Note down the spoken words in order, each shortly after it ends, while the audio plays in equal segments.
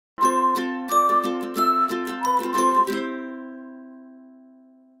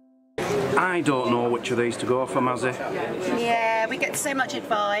I don't know which of these to go for, Mazzy. Yeah, we get so much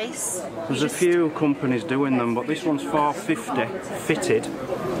advice. There's a few companies doing them, but this one's $450 fitted.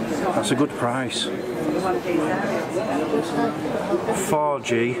 That's a good price.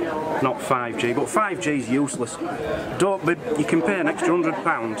 4G, not 5G, but 5G is useless. You can pay an extra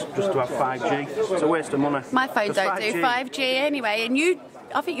 £100 just to have 5G. It's a waste of money. My phone don't do 5G anyway, and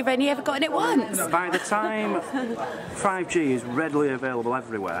I think you've only ever gotten it once. By the time 5G is readily available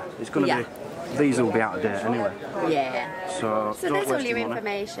everywhere, it's going to be. These will be out of date anyway. Yeah. So there's all your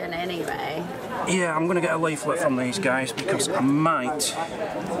information anyway. Yeah, I'm going to get a leaflet from these guys because I might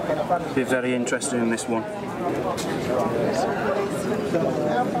be very interested in this one.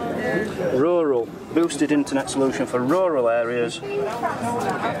 Rural. Boosted internet solution for rural areas.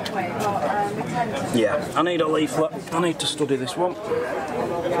 Yeah, I need a leaflet. I need to study this one.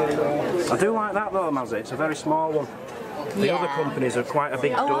 I do like that though, Mazzy. It's a very small one. The other companies are quite a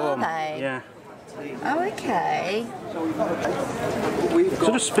big dome. Are they? Yeah. Oh, okay.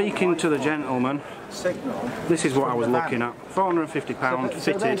 So just speaking to the gentleman, this is what I was looking at. £450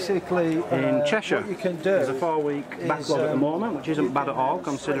 fitted in Cheshire. There's a 4-week backlog at the moment, which isn't bad at all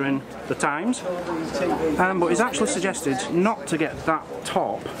considering the times. But he's actually suggested not to get that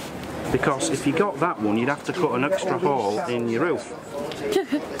top, because if you got that one, you'd have to cut an extra hole in your roof.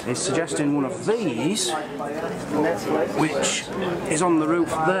 He's suggesting one of these, which is on the roof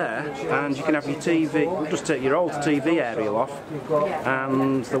there, and you can have your TV, just take your old TV aerial off,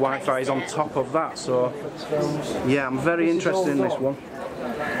 and the Wi-Fi is on top of that. So yeah, I'm very interested in this one.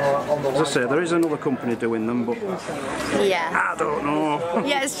 As I say, there is another company doing them, but I don't know.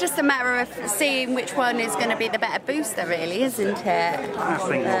 Yeah, it's just a matter of seeing which one is going to be the better booster, really, isn't it? I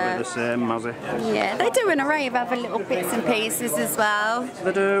think they'll be the same, Mazzy. Yeah, they do an array of other little bits and pieces as well.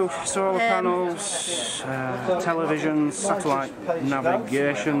 They do. Solar panels, televisions, satellite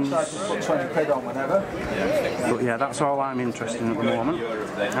navigations. But yeah, that's all I'm interested in at the moment.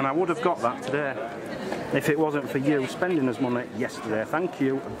 And I would have got that today if it wasn't for you spending us money yesterday. Thank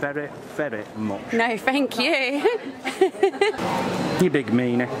you very, very much. No, thank you. You big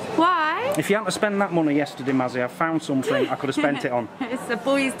meanie. Why? If you hadn't spent that money yesterday, Mazzy, I found something I could have spent it on. It's a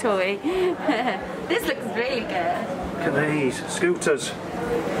boy's toy. This looks really good. Look at these scooters.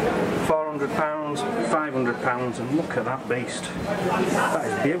 £400, £500, and look at that beast. That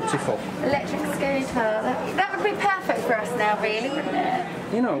is beautiful. Electric scooter. That would be perfect for us now, really, wouldn't it?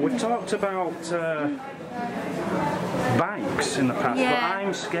 You know, we've talked about bikes in the past, but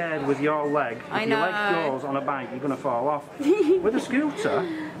I'm scared with your leg. If your leg goes on a bike, you're going to fall off. With a scooter,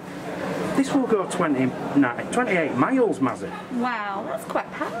 this will go 28 miles, Mazzy. Wow, that's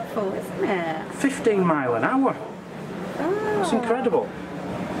quite powerful, isn't it? 15 miles an hour. Oh. That's incredible.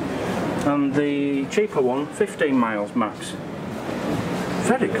 And the cheaper one, 15 miles max.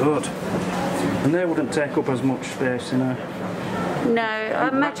 Very good. And they wouldn't take up as much space in a... No, I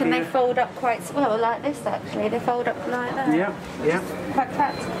imagine they fold up quite well, like this actually. They fold up like that. Yeah, yeah. Quite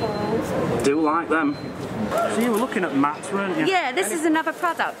practical. Do like them. So you were looking at mats, weren't you? Yeah, this is another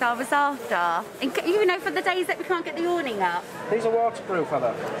product I was after. You know, for the days that we can't get the awning up. These are waterproof, are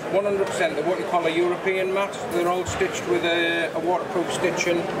they? 100%. They're what you call a European mat. They're all stitched with a waterproof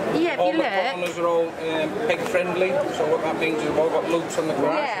stitching. Yeah, if all you the corners are all peg friendly. So what that means is they've all got loops on the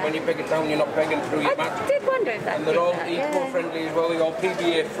corners. Yeah. When you peg it down, you're not pegging through your mat. I did wonder if that. And they're all eco-friendly as well. They're all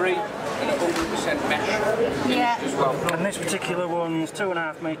PBA free and 100% mesh as well. And this particular one's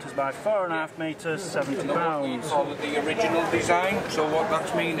 2.5 metres by 4.5 metres, £70. We call it the original design. So what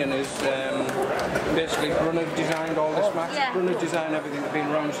that's meaning is basically Brunner designed all this mat. Yeah. Brunner designed everything that's been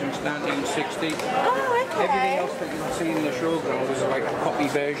around since 1960. Oh, okay. Everything else that you'll see in the showground is like a copy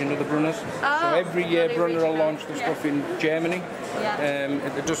version of the Brunners. Oh, so every year Brunner will launch the yeah. stuff in Germany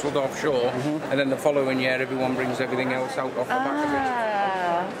at the Dusseldorf show, and then the following year everyone brings everything else out off the back of it.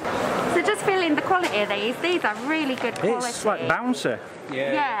 So just feeling the quality of these are really good quality. It's like bouncy.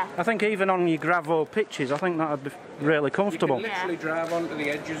 Yeah. I think even on your gravel pitches, I think that would be really comfortable. You can literally drive onto the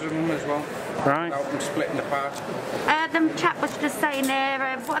edges of them as well. Right. Without them splitting apart. The chap was just saying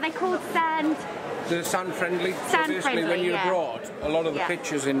there, what are they called? Sand? They're sand friendly. Sand so basically friendly, when you're abroad, a lot of the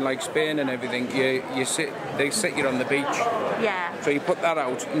pitches in like Spain and everything, they sit you on the beach. Yeah. So you put that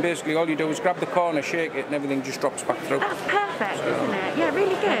out and basically all you do is grab the corner, shake it and everything just drops back through. That's perfect, isn't it? Yeah,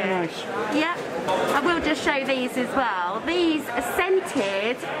 really good. Nice. Yeah. I will just show these as well. These are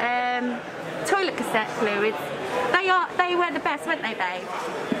scented toilet cassette fluids. They were the best, weren't they, babe?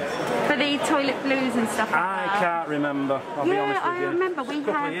 For the toilet blues and stuff like that. I can't remember, I'll be honest with you. I remember we had...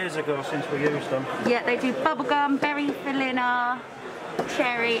 a couple of years ago since we used them. Yeah, they do bubblegum, berry filliner,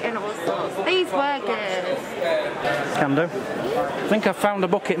 cherry and all sorts. These were good. Can do. I think I've found a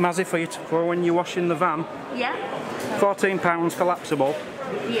bucket, Mazzy, for you for when you're washing the van. Yeah? £14 collapsible.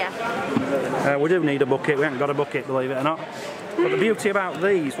 Yeah. We do need a bucket. We haven't got a bucket, believe it or not. But the beauty about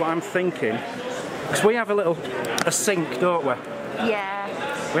these, what I'm thinking, because we have a sink, don't we? Yeah.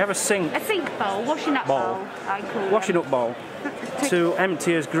 We have a sink. A sink bowl, washing up bowl, I call it. Washing up bowl. To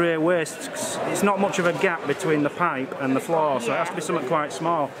empty as grey waste. It's not much of a gap between the pipe and the floor, so it has to be something quite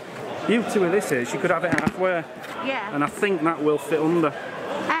small. Beauty with this is you could have it halfway. Yeah. And I think that will fit under.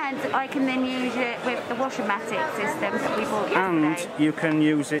 And I can then use it with the Washer-matic system that we bought yesterday. And you can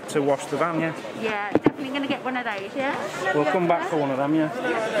use it to wash the van, yeah? Yeah, definitely going to get one of those, yeah? We'll come back for one of them, yeah?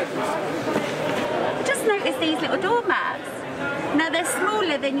 I just noticed these little doormats. Now they're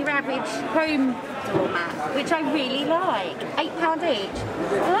smaller than your average home doormat, which I really like. £8 each.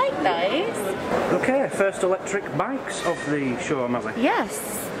 I like those. Okay, first electric bikes of the show, Mazzy.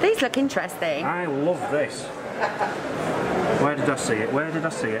 Yes, these look interesting. I love this. Where did I see it? Where did I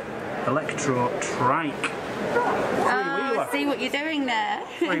see it? Electro trike. Oh, see what you're doing there.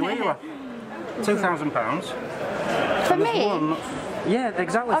 Three-wheeler. £2,000. For me? Yeah,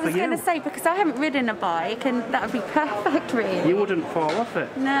 exactly, for you. I was going to say, because I haven't ridden a bike, and that would be perfect, really. You wouldn't fall off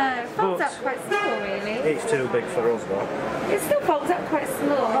it. No, it folds up quite small, really. It's too big for us, though. It still folds up quite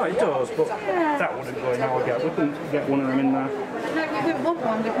small. Oh, it does, but that wouldn't go in our gap. We couldn't get one of them in there. No, we wouldn't want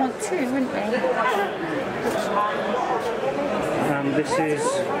one, we'd want two, wouldn't we? And this is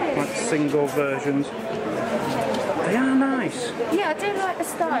like single versions. They are nice. Yeah, I do like the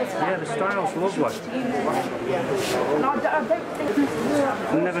style. Yeah, the style's lovely.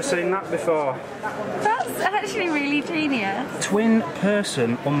 I've never seen that before. That's actually really genius. Twin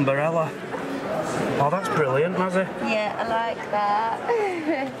person umbrella. Oh, that's brilliant, Mazzy. Yeah, I like that.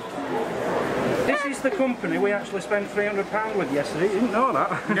 This is the company we actually spent £300 with yesterday. You didn't know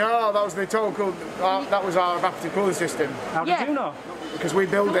that? No, that was the total. That was our evaporative cooling system. How did you know? Because we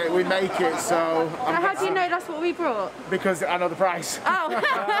build it, we make it, so... How do you know that's what we brought? Because I know the price. Oh!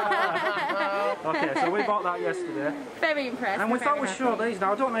 Okay, so we bought that yesterday. Very impressed. And we thought we'd show these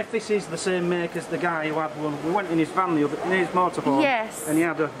now. I don't know if this is the same make as the guy who had one. We went in his van in his motorhome. Yes. And he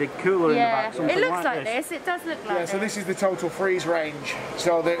had a big cooler in the back. It looks like this. It does look like this. So this is the total freeze range.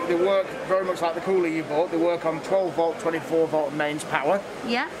 So they work very much like the cooler you bought. They work on 12 volt, 24 volt mains power.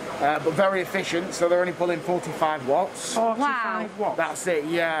 Yeah. But very efficient, so they're only pulling 45 watts. 45 watts? That's it,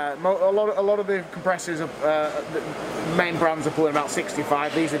 yeah. A lot of the compressors, the main brands are pulling about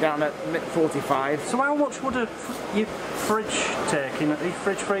 65. These are down at 45. So how much would your fridge take, your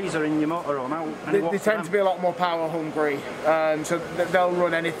fridge freezer in your motorhome? They tend to be a lot more power hungry, so they'll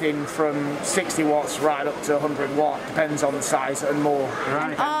run anything from 60 watts right up to 100 watt, depends on the size and more.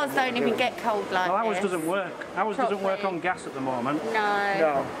 Right. Ours don't even get cold like well, ours this. Doesn't work. Ours doesn't work on gas at the moment.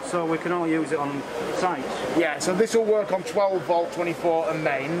 No. So we can only use it on site. Yeah, so this will work on 12 volt, 24 and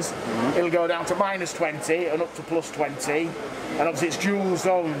mains. It'll go down to -20 and up to +20. And obviously it's dual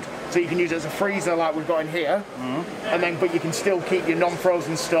zoned, so you can use it as a freezer like we've got in here, but you can still keep your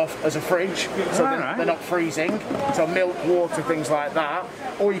non-frozen stuff as a fridge, so they're not freezing. So milk, water, things like that.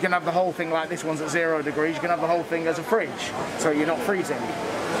 Or you can have the whole thing like this one's at 0 degrees. You can have the whole thing as a fridge, so you're not freezing.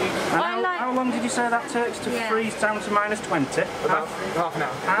 How long did you say that takes to freeze down to -20? About half an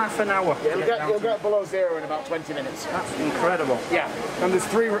hour. Half an hour. Yeah, you'll get below 0 in about 20 minutes. That's incredible. Yeah, and there's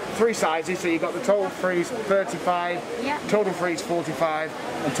three sizes, so you've got the total freeze 35, total freeze 45,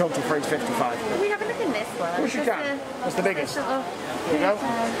 and total freeze 55. Can we have a look in this one? Of course you can. That's the biggest. There you go.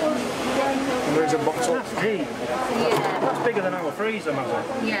 And there's a bottle. That's deep. Yeah. That's bigger than our freezer, man.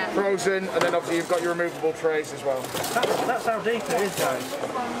 Yeah. Frozen, and then obviously you've got your removable trays as well. That's how deep it is, guys.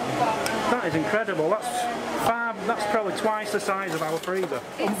 That is incredible. That's probably twice the size of our freezer.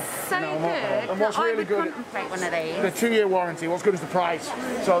 It's so good. And what's really good, contemplate one of these. the 2-year warranty. What's good is the price.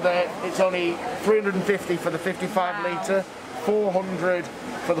 So it's only $350 for the 55 litre, 400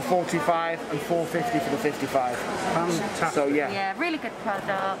 for the 45, and 450 for the 55. Fantastic. So Yeah, really good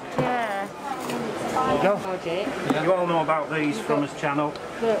product. Yeah. There you go. You all know about these from his channel.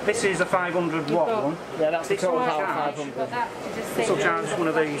 This is a 500 watt one. Yeah, that's the total power 500. This will charge one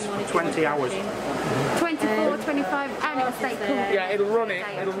of these for 20 hours. 24, 25, and it'll stay cool. Yeah, it'll run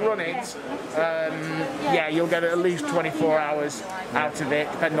it. Yeah, you'll get at least 24 hours out of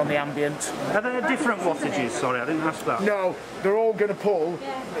it, depending on the ambient. Are there different wattages? Sorry, I didn't ask that. No, they're all going to pull.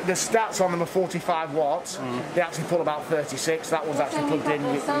 The stats on them are 45 watts. They actually pull about 36. That one's actually plugged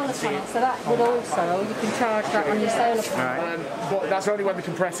in. You can see it. So that would also, you can charge that on your solar panel. But that's only when the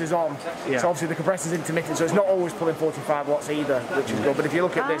compressor's on. Yeah. So obviously the compressor's intermittent, so it's not always pulling 45 watts either, which is good. But if you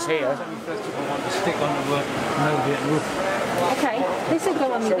look at this here, Okay. This will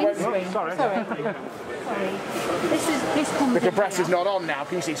go on the windscreen. Sorry. This comes. The compressor's not on now,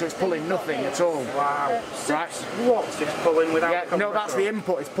 can you see? So it's pulling nothing at all. Wow. Right. Watts it's pulling without Yeah, no, that's the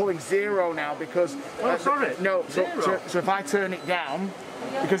input. It's pulling 0 now because. Oh, sorry. No, so if I turn it down,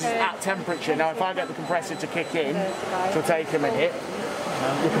 because it's at temperature. Now, if I get the compressor to kick in, it'll take a minute.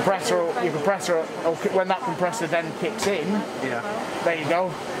 Your compressor, when that compressor then kicks in, there you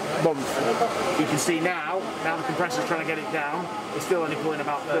go. Month. You can see now the compressor's trying to get it down. It's still only pulling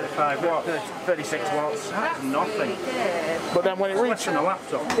about 35 watts. 36 watts. That's nothing. But then when it reaches a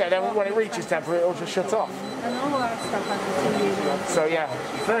laptop. Yeah, then when it reaches temperature, it'll just shut off. And all our stuff has a So yeah.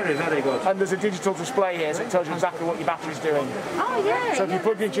 Very, very good. And there's a digital display here, so it tells you exactly what your battery's doing. Oh yeah. So if you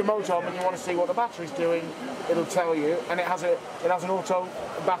plug into your motorhome and you want to see what the battery's doing, it'll tell you. And it has an auto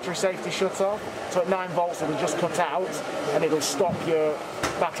battery safety shut off. So at 9 volts it'll just cut out and it'll stop your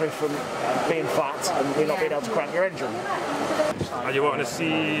battery from being flat and you're not being able to crank your engine. Are you wanting to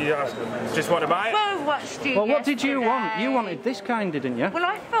see, just want to buy it? Well, watched you Well, what did you want? yesterday. You wanted this kind, didn't you? Well,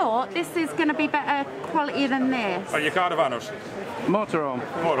 I thought this is going to be better quality than this. Are you caravanners? Motorhome.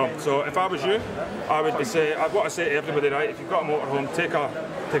 Motorhome. So if I was you, I would be say, I'd want to say to everybody, right, if you've got a motorhome, take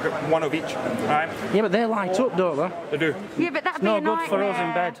one of each, right? Yeah, but they light up, don't they? They do. Yeah, but that'd be No a good for us in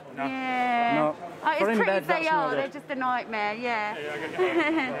nightmare. bed. Yeah. No. Oh, For as in pretty bed, as they that's no are, good. they're just a nightmare,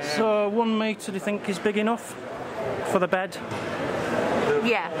 yeah. So 1 metre, do you think is big enough for the bed?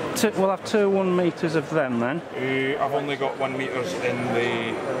 Yeah. We'll have 2 1 metres of them then. I've only got 1 metres in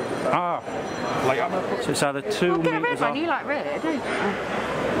the light up. So it's either 2 Well, get a red metres one, off. you like red, don't you?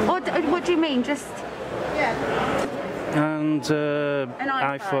 Or what do you mean, just... And An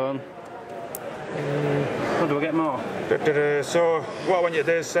iPhone. What do I get more? So what I want you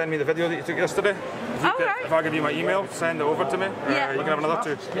to do is send me the video that you took yesterday. If I give you my email, send it over to me. Yeah. You can have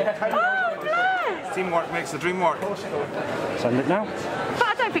another 2. Oh, bless! Teamwork makes the dream work. Send it now. But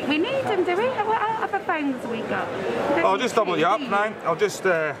I don't think we need them, do we? What other phones have we got? I'll just double you up, Ryan. I'll just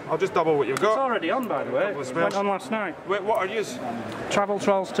double what you've It's got. already on, by the way. It went on last night. Wait, what are you? Travel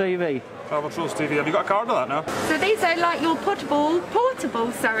Trolls TV. Travel Trolls TV. Have you got a card of that now? So these are like your portable,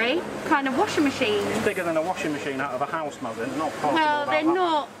 kind of washing machines. It's bigger than a washing machine out of a house, Mazin. Not portable. Well, they're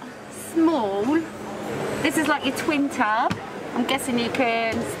not small. This is like your twin tub. I'm guessing you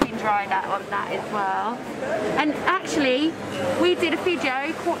can spin dry that on that as well. And actually, we did a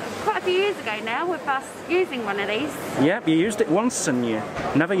video quite a few years ago now with us using one of these. Yep, you used it once and you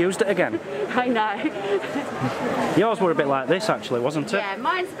never used it again. I know. Yours were a bit like this actually, wasn't it? Yeah,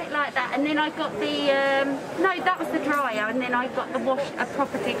 mine's a bit like that. And then I got the, no, that was the dryer. And then I got the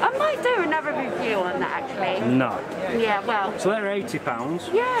property. I might do another review on that actually. No. Yeah, well. So they're £80.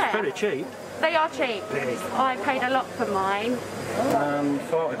 Yeah. It's very cheap. They are cheap. I paid a lot for mine.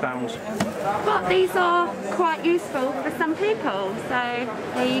 £40. But these are quite useful for some people. So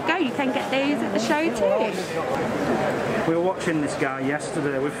there you go, you can get these at the show too. We were watching this guy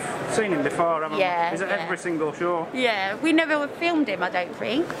yesterday. We've seen him before, haven't we? He's at every single show. Yeah, we never filmed him, I don't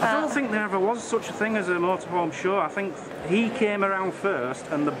think. I don't think there ever was such a thing as a motorhome show. I think he came around first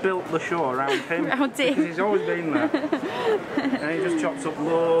and they built the show around him. Around him. Because he's always been there. And he just chops up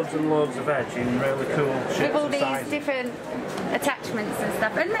loads and loads of veg in really cool shapes with all and these sizes. different attachments and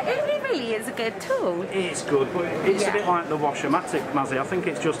stuff. And it really is a good tool. It's good, but it's a bit like the Washer-matic, Mazzy. I think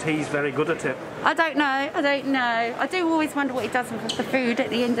it's just he's very good at it. I don't know. I do always wonder what he does with the food at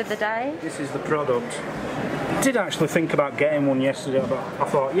the end of the day. This is the product. I did actually think about getting one yesterday, but I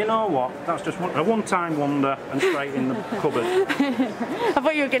thought, you know what, that's just a one-time wonder and straight in the cupboard. I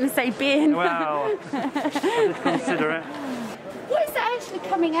thought you were going to say bin. Well, I did consider it. What is that actually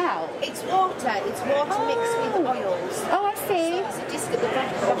coming out? It's water. It's water mixed with oils. Oh, I see. So it's a disc at the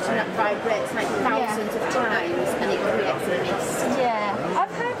bottom that vibrates like thousands of times, and it creates a mist. Yeah,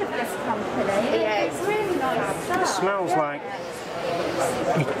 I've heard of this company. Yeah, It's really nice stuff. It smells like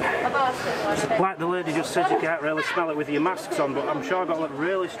the lady just said you can't really smell it with your masks on, but I'm sure I got a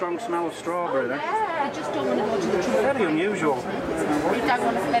really strong smell of strawberry there. I just don't want to go to the trouble. Very unusual. You don't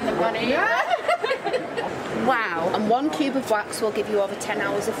want to spend the money. Wow. And 1 cube of wax will give you over 10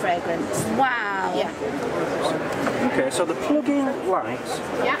 hours of fragrance. Wow. Yeah. Okay, so the plug-in lights.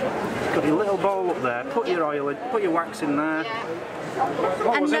 Yeah. Got your little bowl up there. Put your oil in. Put your wax in there.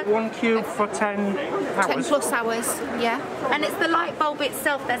 What was it? 1 cube for 10 hours? 10 plus hours. Yeah. And it's the light bulb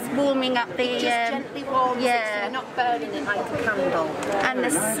itself that's warming up the... Just gently warms it, so you're not burning it like a candle. And the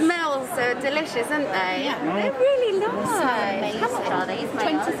smells are delicious, aren't they? Yeah. They're really nice. Amazing. How much are these?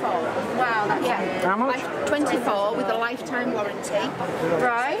 24. Wow, that's good. How much? 24 with a lifetime warranty.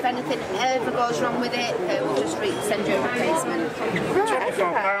 Right. If anything ever goes wrong with it, we'll just send you a replacement. Right.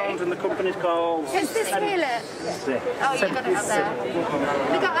 £24 and the company's called... Is this here, look? Oh, you've got it up there.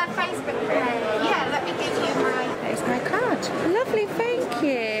 We got our Facebook page. Yeah, let me give you my... There's my card. Lovely, thank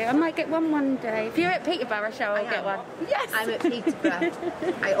you. I might get one day. If you're at Peterborough show, I'll get one. Yes. I'm at Peterborough.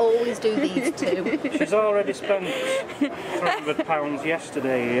 I always do these two. She's already spent £300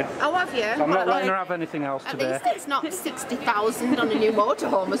 yesterday here. Oh, have you? I'm not letting her have anything else At today. least it's not 60,000 on a new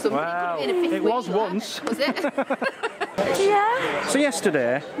motorhome or something. Wow, it could be in a it was fifth-wheeler. once. Was it? Yeah. So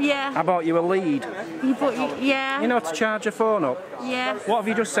yesterday, Yeah. I bought you a lead. You bought yeah. You know, to charge your phone up. Yeah. What have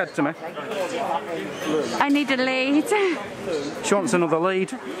you just said to me? I need a lead. She wants another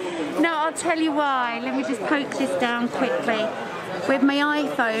lead. No, I'll tell you why. Let me just poke this down quickly. With my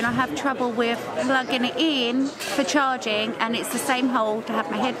iPhone, I have trouble with plugging it in for charging, and it's the same hole to have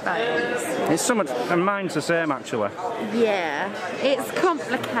my headphones. It's somewhat, and mine's the same actually. Yeah, it's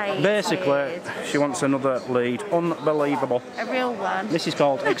complicated. Basically, she wants another lead. Unbelievable. A real one. This is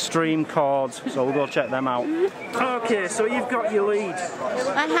called Extreme Cords, so we'll go check them out. Okay, so you've got your lead.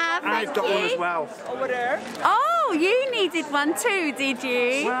 I have. I've got one as well. Oh, you needed one too, did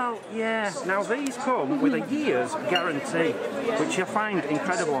you? Well, yeah. Now these come with a year's guarantee, which I find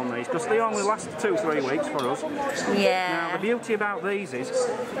incredible on these, because they only last 2-3 weeks for us. Yeah. Now the beauty about these is,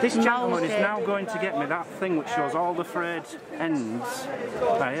 this gentleman is now going to get me that thing which shows all the frayed ends.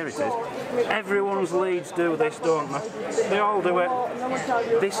 Ah, here it is. Everyone's leads do this, don't they? They all do it.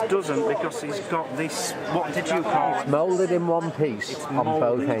 This doesn't, because he's got this, what did you call it? Moulded in one piece on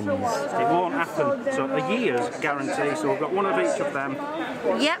both ends. It won't happen. So a year's guarantee, so we've got one of each of them.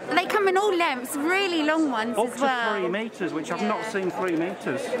 Yep, they come in all lengths, really long ones Up as to well. 3 metres, which I've not seen 3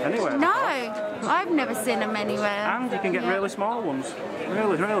 metres anywhere. No, I've never seen them anywhere. And you can get really small ones.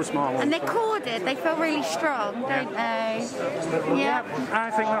 Really, really small ones. And they're corded, they feel really strong, don't they? Yep.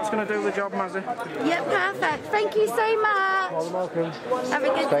 I think that's going to do the job, Mazzy. Yep, perfect. Thank you so much. You're welcome. Have a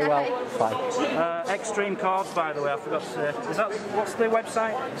good Stay day. well. Bye. Extreme Cords, by the way, I forgot to say. Is that, what's the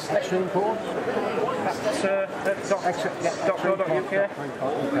website? Extreme Cords? .co.uk.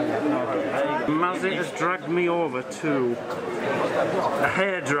 Mazzy has dragged me over to a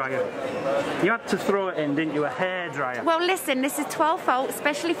hairdryer. You had to throw it in, didn't you? A hairdryer. Well, listen, this is 12 volt,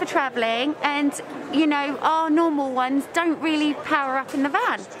 especially for travelling, and you know, our normal ones don't really power up in the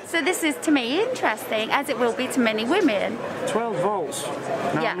van. So this is, to me, interesting, as it will be to many women. 12 volts.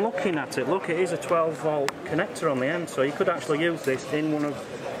 Now Yeah. I'm looking at it. Look, it is a 12 volt connector on the end, so you could actually use this in one of...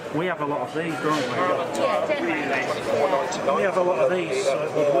 We have a lot of these, don't we? Yeah, generally. We have a lot of these, so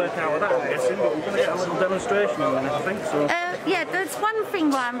it would work out of that, I'm guessing, but we're going to get a little demonstration on it, I think so. Yeah, there's one thing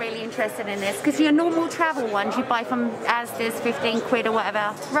why I'm really interested in this, because your normal travel ones you buy from Asda's, 15 quid or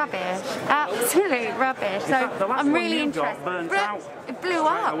whatever, rubbish, absolute rubbish. So The last I'm one really you got interested. burnt out. It blew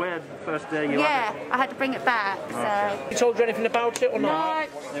Right up. away the first day you Yeah, had it. I had to bring it back. So You told you anything about it or not?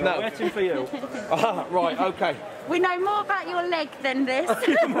 They were waiting for you. Ah, right, okay. we know more about your leg than this.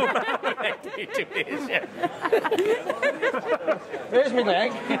 There's my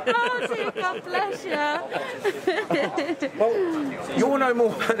leg. Oh, dear, God bless you. Well, you'll know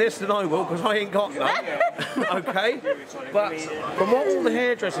more about this than I will, because I ain't got that. Okay? But from what all the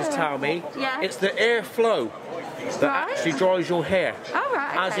hairdressers tell me, Yeah. it's the airflow that Right. actually dries your hair. Oh,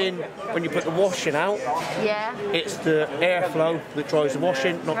 right, As okay. in, when you put the washing out, Yeah. it's the airflow that dries the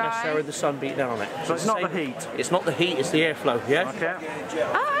washing, not Right. necessarily the sun beating down on it. So it's not the heat? It's not the heat, it's the airflow, yeah? Okay.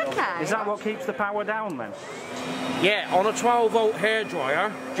 Oh, okay. Is that what keeps the power down then? Yeah, on a 12 volt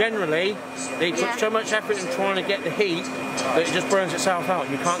hairdryer, generally, they put Yeah. so much effort in trying to get the heat that it just burns itself out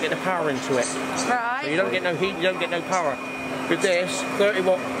and you can't get the power into it. Right. So you don't get no heat, you don't get no power. With this, 30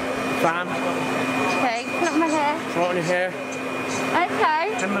 watt fan, Okay, put up my hair. right on your hair.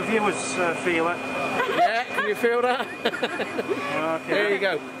 Okay. Can the viewers feel it? Yeah, can you feel that? Okay. There you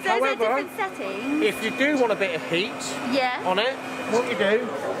go. So is there However, different settings? if you do want a bit of heat Yeah. on it, what you do,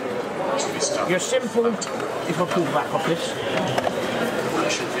 you're simple, if I pull back off this.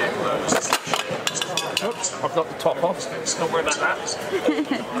 Oops, I've got the top off. Don't worry about that.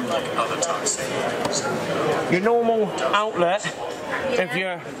 Your normal outlet, if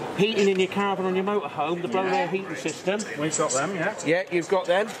you're heating in your caravan on your motorhome, the blown air heating system. We've got them, yeah. Yeah, you've got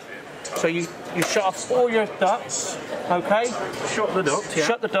them. So you shut off all your ducts, okay? Shut the duct, yeah.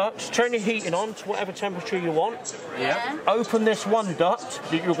 Shut the ducts, turn your heating on to whatever temperature you want. Yeah. Open this one duct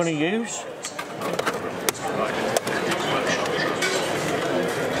that you're going to use.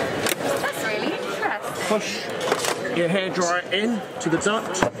 That's really interesting. Push your hairdryer in to the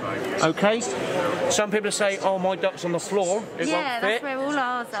duct, okay? Some people say, oh, my duck's on the floor, it Yeah, won't fit. that's where all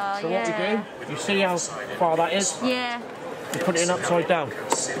ours are, So yeah. what we do, you see how far that is? Yeah. You put it in upside down.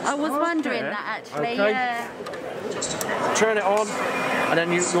 I was wondering that actually, Okay. yeah. Turn it on, and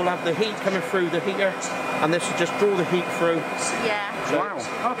then you'll have the heat coming through the heater, and this will just draw the heat through. Yeah.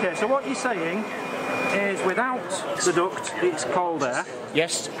 Wow. Okay, so what you're saying is without the duct, it's cold air.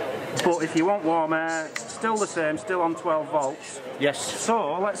 Yes. But if you want warm air, still the same, still on 12 volts. Yes.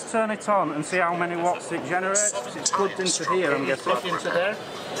 So let's turn it on and see how many watts it generates. It's plugged into here, I'm guessing. Plugged into there.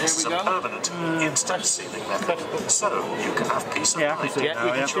 This is a permanent instant ceiling method, so you can have peace of Yeah, I mind. can see it now,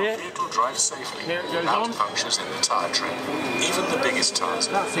 you can yeah. see it. Vehicle drive safely Here it goes without on. punctures in the tyre tray. Even the biggest tyres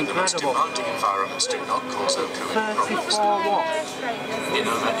That's in the most incredible. demanding environments do not cause occurring problems. 34 watts. In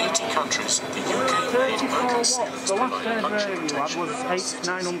over 80 countries, the UK made 34 Mercury watts. sealants The to last avoid puncture hairdryer you had was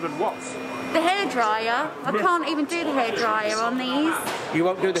 900 watts. The hairdryer, I can't even do the hairdryer on these. You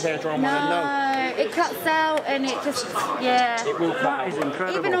won't do the hair dry on one, no. It cuts out and it just, yeah. It will That is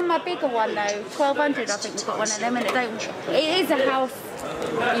incredible. Even on my bigger one though, 1200 I think we've got one of them and it is a house,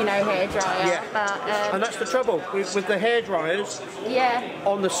 you know, hairdryer. Yeah. But, And that's the trouble with the hair dryers yeah.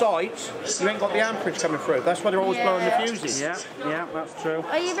 on the sides. You ain't got the amperage coming through. That's why they're always blowing the fuses. Yeah, yeah, that's true.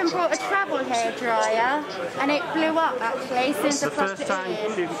 I even brought a travel hairdryer and it blew up actually since I The plugged first it time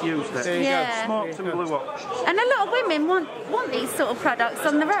in. she used it. There you Yeah. Smoked and blew up. And a lot of women want these sort of products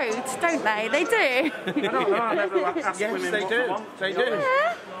on the road, don't they? They do. I don't know, I never asked Yes, women they what do. want. They do.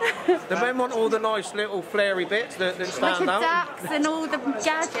 The men want all the nice little flary bits that Like stand a out. DAX and all the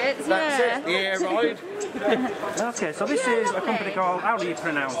gadgets, That's yeah. it. The air ride. Okay, so this is a company called, how do you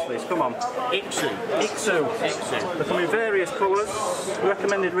pronounce this? Come on. Iksu. Iksu. They come in various colours.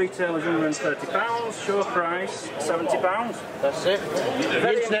 Recommended retail is £130. Show price £70. That's it.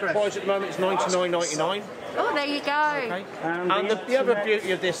 Very The internet impressed. price at the moment is $99.99. Oh, there you go. Okay. And And the other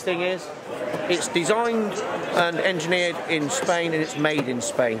beauty of this thing is, it's designed and engineered in Spain, and it's made in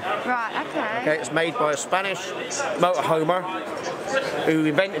Spain. Right, okay. Okay, it's made by a Spanish motorhomer who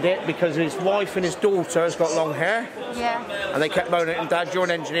invented it because his wife and his daughter has got long hair, Yeah. and they kept moaning at him, Dad, you're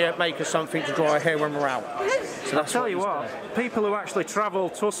an engineer, make us something to dry our hair when we're out. So I'll tell you what, people who actually travel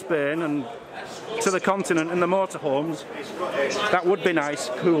to Spain and to the continent in the motorhomes, that would be nice,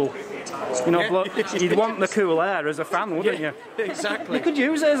 cool. You know, Yeah. you'd want the cool air as a fan, wouldn't you? Exactly. You could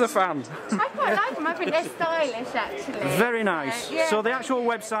use it as a fan. I quite like them. I think they're stylish, actually. Very nice. Yeah. So the actual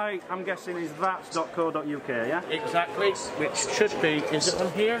website, I'm guessing, is that.co.uk, yeah? Exactly, which should be, is it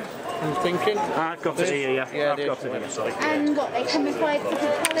on here? I'm thinking. I've got it here, yeah. Yeah, I've it got is. it here. And what, they come in 5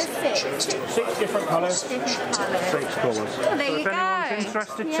 different colours? 6? 6 different colours. Different colours. 6 colours. Oh, there So you if anyone's go.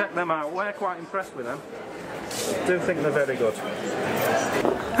 interested, Yeah. check them out. We're quite impressed with them. Do think they're very good.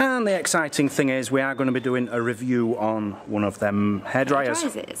 And the exciting thing is we are going to be doing a review on one of them hairdryers.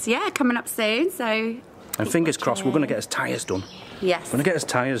 Hairdryers, yeah, coming up soon, so... And fingers crossed we're going to get his tyres done. Yes. We're going to get his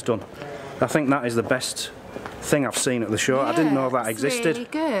tyres done. I think that is the best thing I've seen at the show. I didn't know that it's existed. really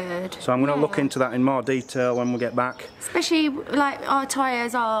good. So I'm going to look into that in more detail when we get back. Especially, like, our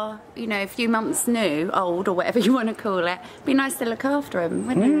tyres are, you know, a few months new, old, or whatever you want to call it. Be nice to look after them,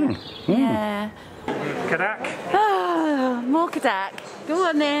 wouldn't it? Yeah. Kadak. Oh, more Kadak. Go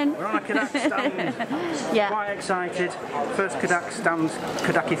on then. We're on a Kadak stand. Yeah. Quite excited. First Kadak stands,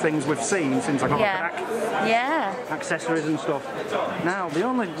 Kadaki things we've seen since I got a Kadak. Yeah. Accessories and stuff. Now, the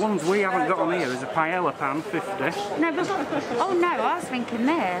only ones we haven't got on here is a paella pan 50. No, but oh no, I was thinking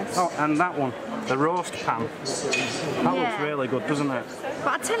this. Oh, and that one, the roast pan. That looks really good, doesn't it?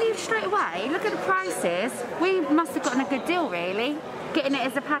 But I'll tell you straight away, look at the prices. We must have gotten a good deal, really, getting it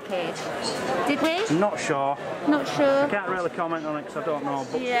as a package. Did we? Not sure. Not sure. Can't really comment on it because I don't know.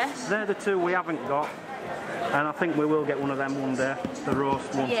 But Yeah. they're the two we haven't got. And I think we will get one of them one day, the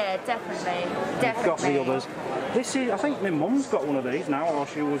roast one. Yeah, definitely. We've got the others. This is, I think my mum's got one of these now, or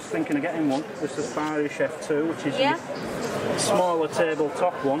she was thinking of getting one. This is Fiery Chef 2, which is the smaller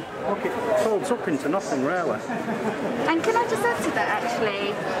tabletop one. Look, it folds up into nothing, really. And can I just add to that,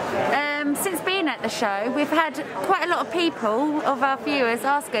 actually? Since being at the show, we've had quite a lot of people, of our viewers,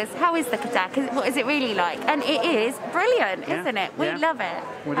 ask us, how is the Kadak? What is it really like? And it is brilliant, isn't it? We love it.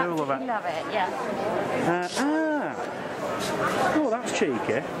 We do love it. Love it, yeah. Oh, that's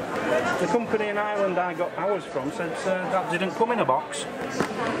cheeky. The company in Ireland I got ours from said that didn't come in a box.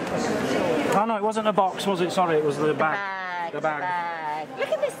 Oh no, it wasn't a box, was it? Sorry, it was the bag. The bag. Look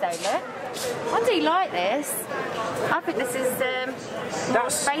at this though, look. I do like this. I think this is more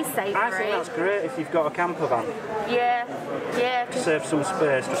space saver. I think that's great if you've got a camper van. Yeah, yeah. Save some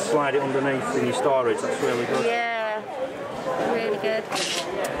space, just slide it underneath in your storage, that's really good. Yeah, really good.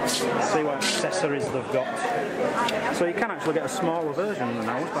 See what accessories they've got. So you can actually get a smaller version than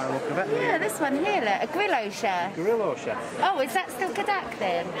ours by the look of it. Yeah, this one here, look, a Grillo-share. Grillo-share. Oh, is that still Kodak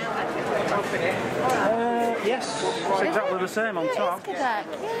then? Yes, it's exactly the same on top. It is Kodak,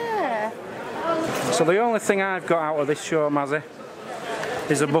 yeah. So the only thing I've got out of this show, Mazzy,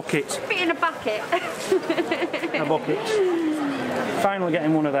 is a bucket. Fit in a bucket. A bucket. Finally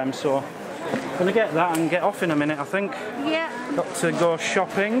getting one of them, so I'm going to get that and get off in a minute, I think. Yeah. Got to go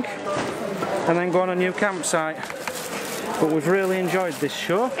shopping and then go on a new campsite. But we've really enjoyed this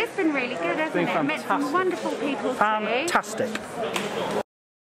show. It's been really good, hasn't it? Met some wonderful people too. Fantastic.